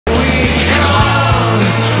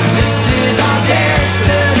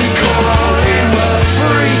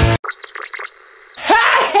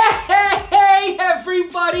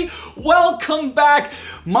everybody, welcome back.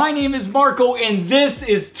 My name is Marco and this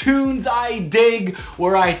is Tunes I Dig,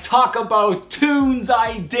 where I talk about tunes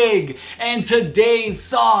I dig. And today's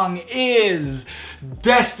song is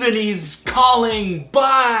Destiny's Calling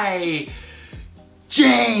by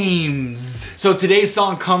James. So today's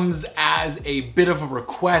song comes as a bit of a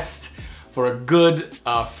request for a good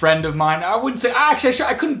friend of mine. I wouldn't say, actually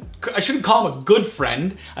I shouldn't call him a good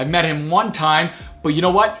friend. I've met him one time, but you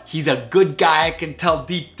know what? He's a good guy, I can tell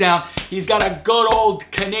deep down. He's got a good old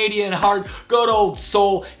Canadian heart, good old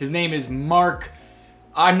soul. His name is Mark.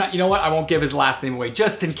 You know what? I won't give his last name away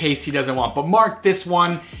just in case he doesn't want. But Mark, this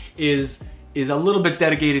one is a little bit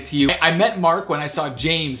dedicated to you. I met Mark when I saw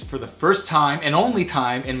James for the first time and only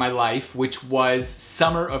time in my life, which was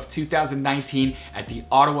summer of 2019 at the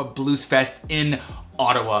Ottawa Blues Fest in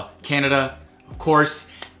Ottawa, Canada, of course.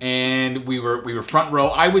 And we were front row.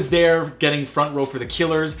 I was there getting front row for the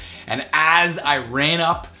Killers, and as I ran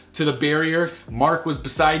up to the barrier, Mark was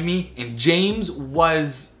beside me and James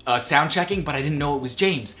was sound checking, but I didn't know it was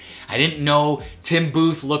James. I didn't know Tim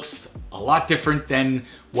Booth looks a lot different than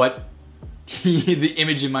what the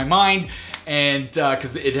image in my mind, and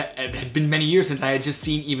because it had been many years since I had just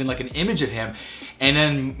seen even like an image of him. And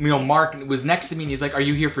then, you know, Mark was next to me and he's like, "Are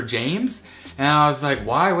you here for James?" And I was like,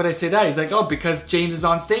 "Why would I say that?" He's like, "Oh, because James is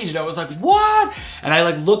on stage." And I was like, "What?" And I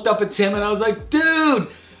like looked up at Tim and I was like, "Dude,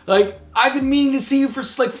 like I've been meaning to see you for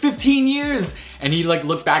like 15 years. And he like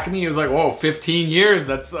looked back at me, he was like, "Whoa, 15 years,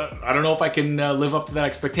 that's, I don't know if I can live up to that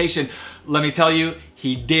expectation." Let me tell you,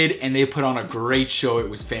 he did, and they put on a great show. It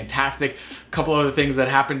was fantastic. A couple other things that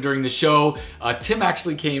happened during the show. Tim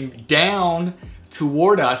actually came down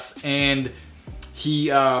toward us and he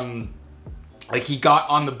got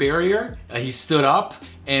on the barrier, he stood up,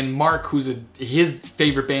 and Mark, who's his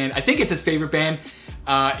favorite band, I think it's his favorite band,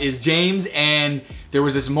 is James, and there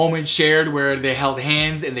was this moment shared where they held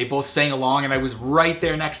hands and they both sang along, and I was right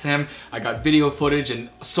there next to him. I got video footage, and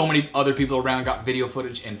so many other people around got video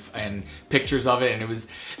footage and pictures of it, and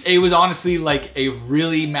it was honestly like a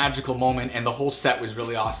really magical moment, and the whole set was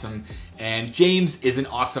really awesome. And James is an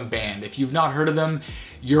awesome band. If you've not heard of them,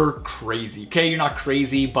 you're crazy, okay? You're not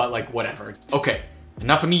crazy, but like whatever. Okay,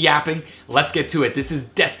 enough of me yapping, let's get to it. This is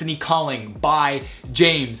Destiny Calling by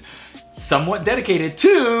James, somewhat dedicated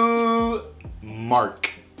to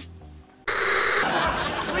Mark.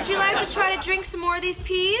 Would you like to try to drink some more of these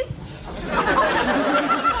peas?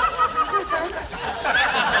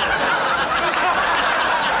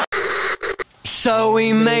 So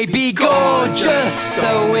we may be gorgeous,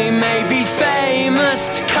 so we may be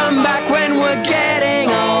famous, come back when we're getting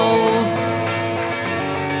old.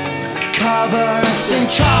 Cover us in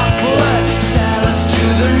chocolate, sell us to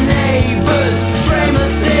the neighbors, frame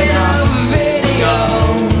us in a video,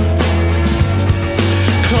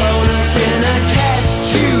 clone us in a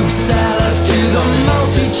test tube, sell us to the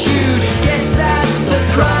multitude. Guess that's the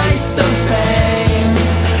price of fame.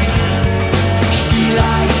 She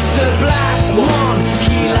likes the black one,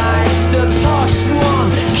 he likes the posh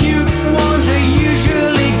one. Cute ones are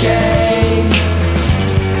usually gay.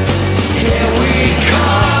 Here we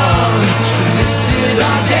come, this is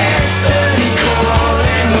our destiny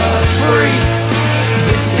calling. We're freaks,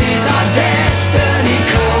 this is our destiny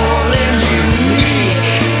calling.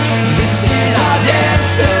 Unique, this is our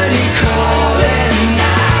destiny calling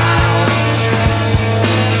now.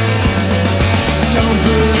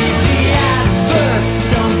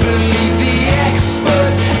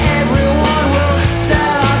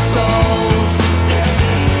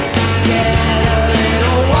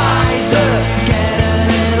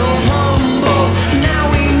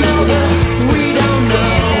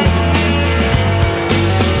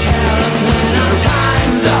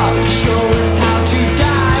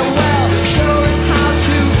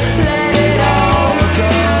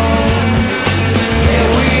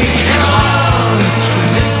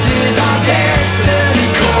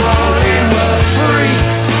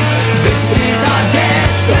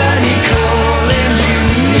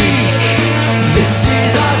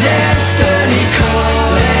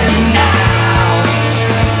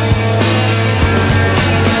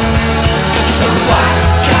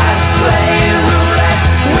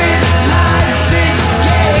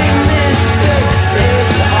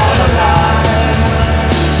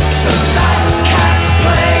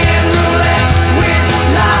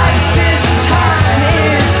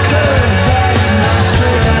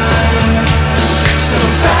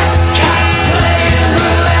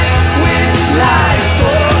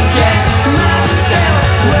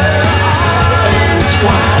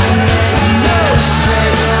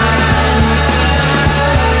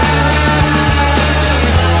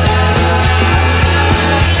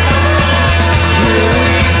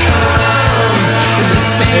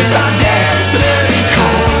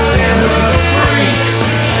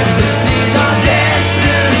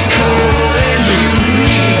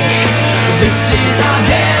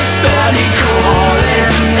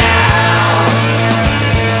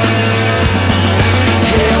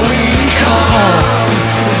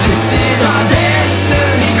 This is our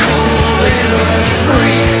destiny calling, we're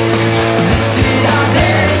freaks. This is our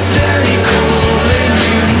destiny calling,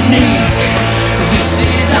 unique. This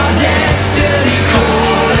is our destiny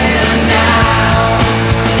calling now.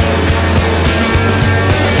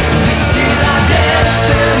 This is our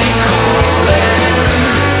destiny calling.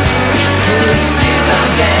 This is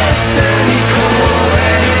our destiny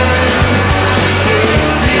calling.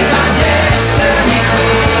 This is our destiny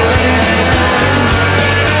calling.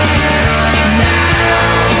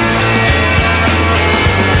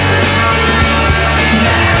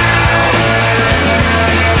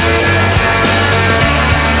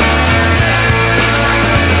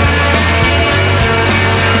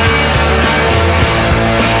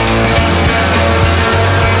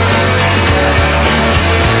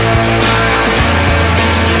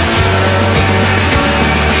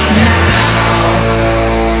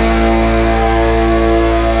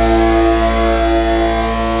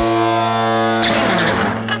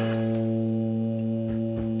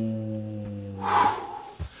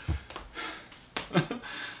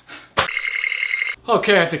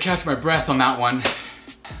 Okay, I have to catch my breath on that one.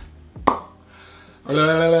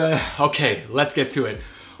 Okay, let's get to it.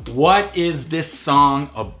 What is this song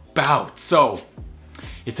about? So,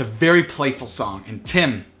 it's a very playful song, and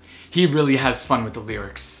Tim, he really has fun with the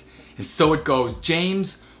lyrics. And so it goes.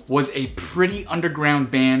 James was a pretty underground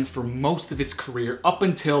band for most of its career up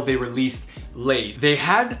until they released Laid. They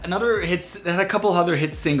had a couple other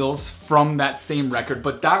hit singles from that same record,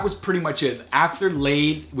 but that was pretty much it. After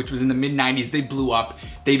Laid, which was in the mid-90s, they blew up.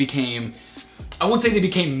 They became, I wouldn't say they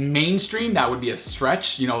became mainstream, that would be a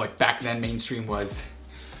stretch. You know, like back then mainstream was,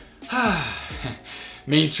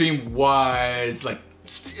 mainstream was like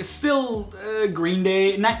still Green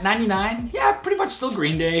Day, 99, yeah, pretty much still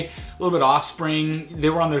Green Day, a little bit Offspring. They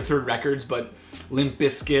were on their third records, but Limp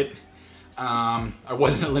Bizkit. I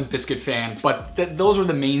wasn't a Limp Bizkit fan, but those were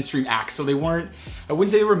the mainstream acts. So they weren't, I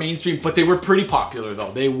wouldn't say they were mainstream, but they were pretty popular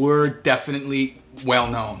though. They were definitely well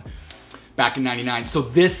known back in 99. So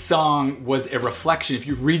this song was a reflection, if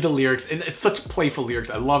you read the lyrics, and it's such playful lyrics,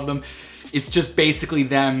 I love them. It's just basically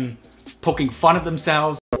them poking fun at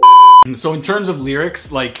themselves. So in terms of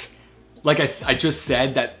lyrics, like I just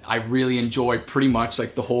said, that I really enjoy pretty much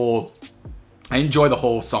like I enjoy the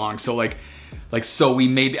whole song. So like so we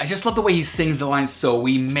may be, I just love the way he sings the line, so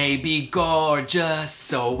we may be gorgeous,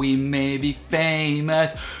 so we may be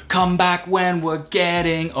famous, come back when we're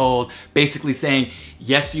getting old. Basically saying,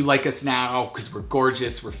 yes, you like us now because we're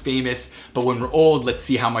gorgeous, we're famous, but when we're old, let's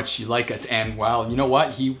see how much you like us. And well, you know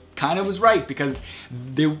what? He kind of was right, because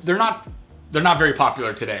they're not very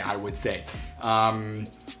popular today, I would say.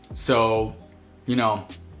 So, you know,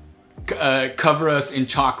 cover us in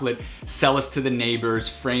chocolate, sell us to the neighbors,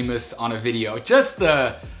 frame us on a video. Just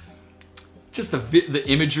the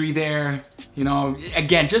imagery there, you know.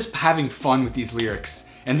 Again, just having fun with these lyrics,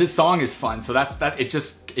 and this song is fun. So it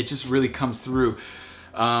just really comes through.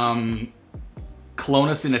 Clone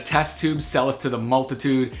us in a test tube, sell us to the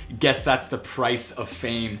multitude. Guess that's the price of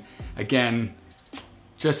fame. Again,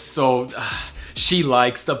 just so. She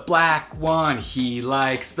likes the black one, he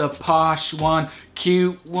likes the posh one.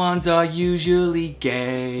 Cute ones are usually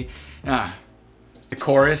gay. The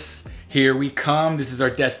chorus, here we come, this is our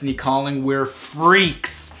destiny calling, we're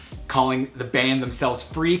freaks. Calling the band themselves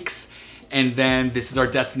freaks. And then this is our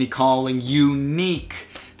destiny calling, unique.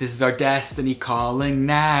 This is our destiny calling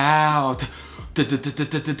now.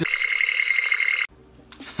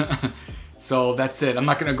 So that's it. I'm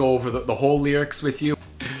not gonna go over the whole lyrics with you.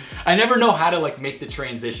 I never know how to like make the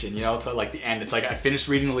transition, you know, to like the end. It's like I finished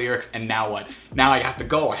reading the lyrics and now what? Now I have to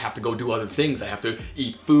go do other things. I have to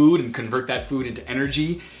eat food and convert that food into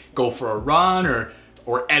energy, go for a run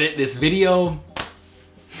or edit this video.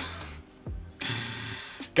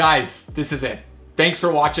 Guys, this is it. Thanks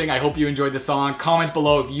for watching. I hope you enjoyed the song. Comment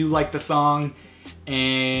below if you like the song,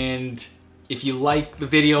 and if you like the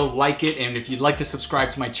video, like it, and if you'd like to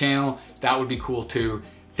subscribe to my channel, that would be cool too.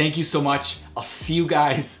 Thank you so much. I'll see you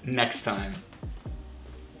guys next time.